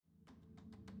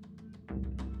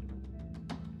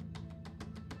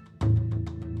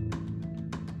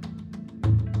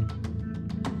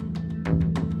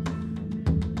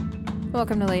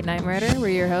Welcome to Late Night Murder. We're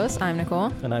your hosts. I'm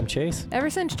Nicole. And I'm Chase. Ever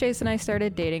since Chase and I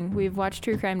started dating, we've watched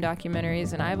true crime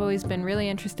documentaries, and I've always been really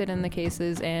interested in the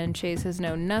cases, and Chase has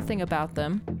known nothing about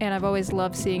them. And I've always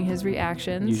loved seeing his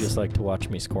reactions. You just like to watch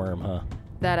me squirm, huh?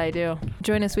 That I do.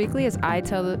 Join us weekly as I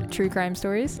tell the true crime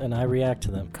stories. And I react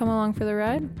to them. Come along for the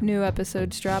ride. New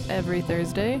episodes drop every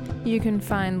Thursday. You can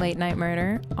find Late Night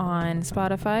Murder on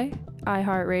Spotify,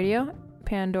 iHeartRadio,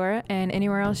 Pandora, and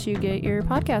anywhere else you get your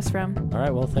podcasts from. All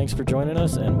right, well, thanks for joining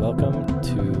us, and welcome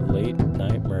to